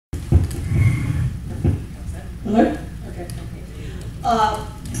Hello? Okay.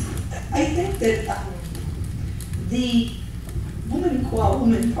 I think that the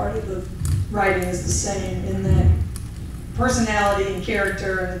woman part of the writing is the same in that personality and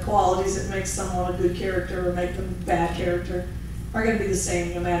character and the qualities that make someone a good character or make them a bad character are going to be the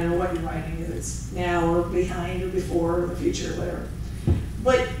same no matter what you're writing, whether it's now or behind or before or the future or whatever.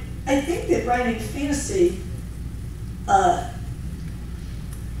 But I think that writing fantasy,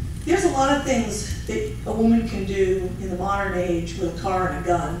 there's a lot of things that a woman can do in the modern age with a car and a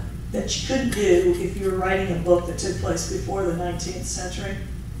gun that she couldn't do if you were writing a book that took place before the 19th century.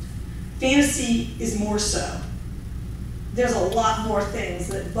 Fantasy is more so. There's a lot more things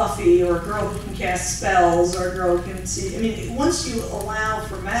that Buffy or a girl who can cast spells or a girl who can see. I mean, once you allow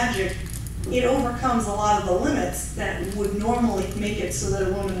for magic, it overcomes a lot of the limits that would normally make it so that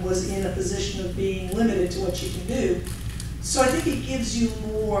a woman was in a position of being limited to what she can do. So I think it gives you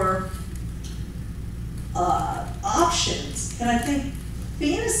more options. And I think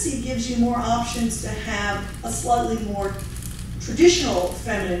fantasy gives you more options to have a slightly more traditional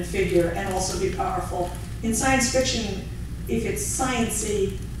feminine figure and also be powerful. In science fiction, if it's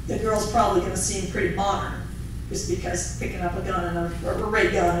science-y, the girl's probably going to seem pretty modern, just because picking up a gun and a ray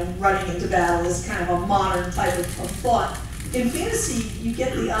gun and running into battle is kind of a modern type of thought. In fantasy, you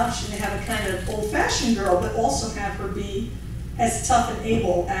get the option to have a kind of old-fashioned girl, but also have her be as tough and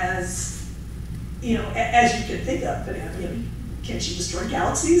able as, you know, as you can think of. But, you know, can she destroy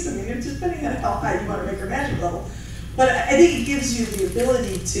galaxies? I mean, it's just depending on how high you want to make her magic level. But I think it gives you the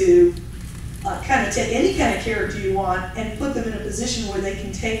ability to kind of take any kind of character you want and put them in a position where they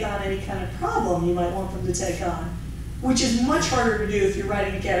can take on any kind of problem you might want them to take on, which is much harder to do if you're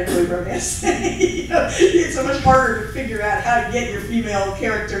writing a category romance. You know, it's so much harder to figure out how to get your female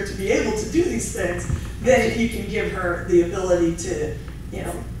character to be able to do these things than if you can give her the ability to, you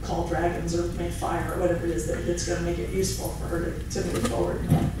know, call dragons or make fire or whatever it is that's going to make it useful for her to move forward.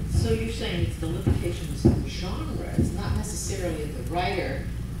 So you're saying it's the limitations of the genre, it's not necessarily the writer,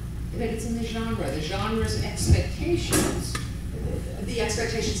 but it's in the genre. The genre's expectations. The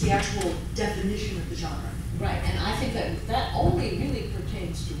expectations, the actual definition of the genre. Right, and I think that that only really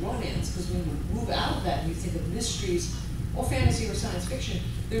pertains to romance, because when you move out of that and you think of mysteries or fantasy or science fiction,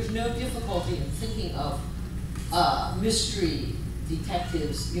 there's no difficulty in thinking of mystery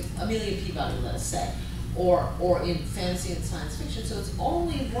detectives, Amelia Peabody, let us say, or in fantasy and science fiction. So it's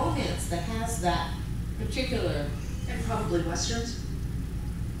only romance that has that particular. And probably westerns.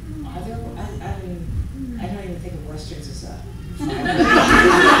 Are there? I don't even think of westerns as a.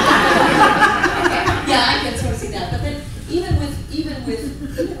 Yeah, I can sort of see that. But then, even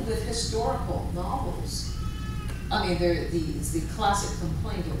with historical novels, I mean, it's the classic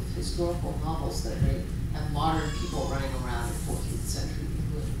complaint of historical novels that they have modern people running around in 14th century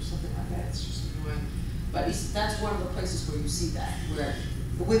England or something like that. It's just annoying. But that's one of the places where you see that, where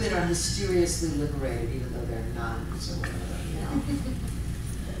the women are mysteriously liberated, even though they're nuns or whatever. You know.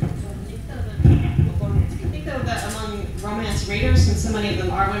 I think though that among romance readers, and so many of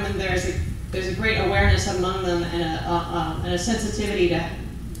them are women, there's a great awareness among them and a sensitivity to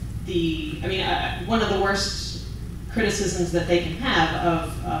the. I mean, one of the worst criticisms that they can have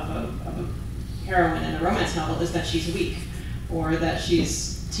of a heroine in a romance novel is that she's weak, or that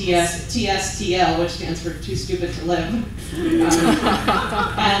she's TSTL, which stands for too stupid to live.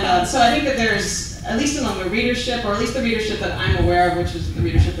 So I think that there's, at least among the readership, or at least the readership that I'm aware of, which is the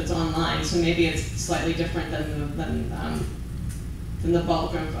readership that's online, so maybe it's slightly different than the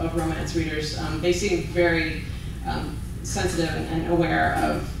bulk of romance readers. They seem very sensitive and aware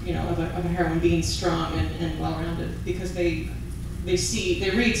of, you know, of a heroine being strong and well-rounded, because they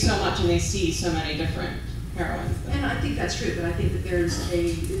read so much and they see so many different heroines. And I think that's true, but I think that there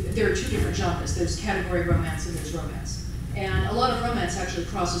are two different genres. There's category romance and there's romance. And a lot of romance actually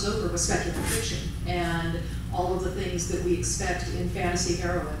crosses over with speculative fiction, and all of the things that we expect in fantasy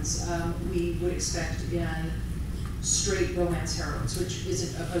heroines, we would expect in straight romance heroines, which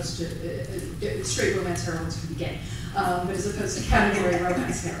isn't opposed to, straight romance heroines can be gay, but as opposed to category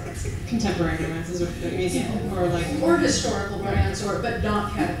romance heroines. Contemporary romance is what you mean, yeah. Or historical romance, but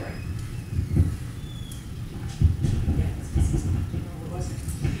not category.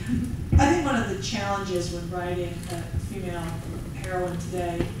 I think one of the challenges when writing a female heroine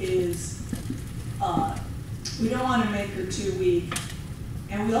today is we don't want to make her too weak,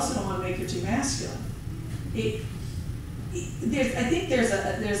 and we also don't want to make her too masculine. I think there's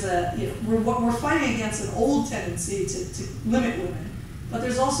a you know, we're fighting against an old tendency to limit women, but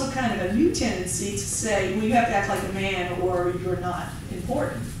there's also kind of a new tendency to say, well, you have to act like a man or you're not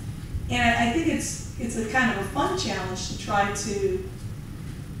important. And I think it's a kind of a fun challenge to try to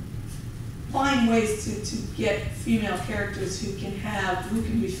find ways to get female characters who can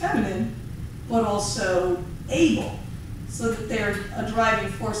be feminine, but also able, so that they're a driving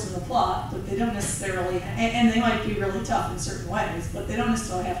force in the plot, but they don't necessarily, and they might be really tough in certain ways, but they don't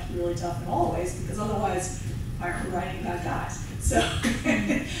necessarily have to be really tough in all ways, because otherwise, why are we writing about guys? So I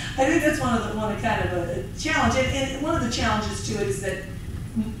think that's one of kind of a challenge, and one of the challenges to it is that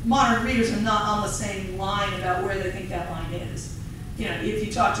modern readers are not on the same line about where they think that line is. You know, if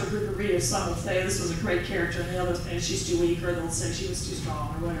you talk to a group of readers, some will say this was a great character, and the others say she's too weak, or they'll say she was too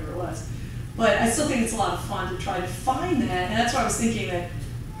strong, or whatever it was. But I still think it's a lot of fun to try to find that, and that's why I was thinking that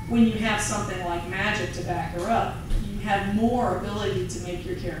when you have something like magic to back her up, you have more ability to make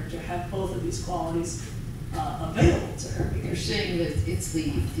your character have both of these qualities available to her. You're saying that it's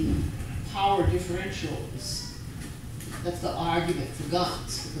the power differentials. That's the argument for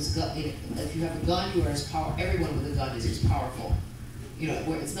guns, because if you have a gun, you are as powerful. Everyone with a gun is as powerful. You know,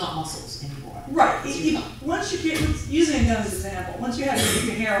 where it's not muscles anymore. Right. Once you get, using a gun as an example, once you have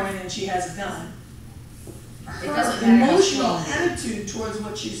your heroine and she has a gun, her emotional attitude towards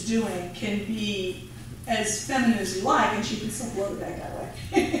what she's doing can be as feminine as you like, and she can still blow the bad guy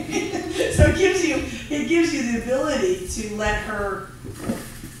away. So it gives you the ability to let her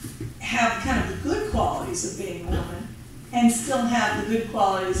have kind of the good qualities of being a woman, and still have the good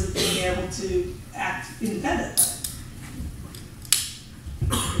qualities of being able to act independently.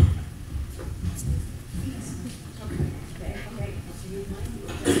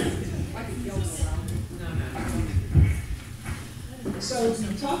 So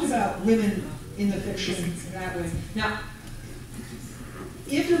you talked about women in the fiction that way. Now,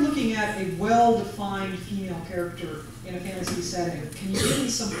 if you're looking at a well-defined female character in a fantasy setting, can you give me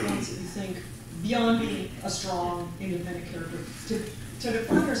some points that you think, beyond being a strong, independent character, to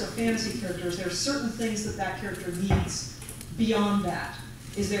define her as a fantasy character, is there certain things that that character needs beyond that?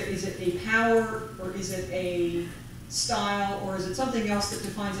 Is it a power, or is it a style, or is it something else that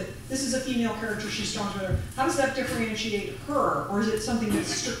defines it? This is a female character, she's strong. How does that differentiate her, or is it something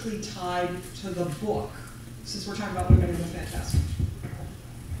that's strictly tied to the book, since we're talking about women in the fantastic?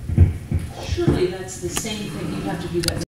 Surely that's the same thing. You have to do that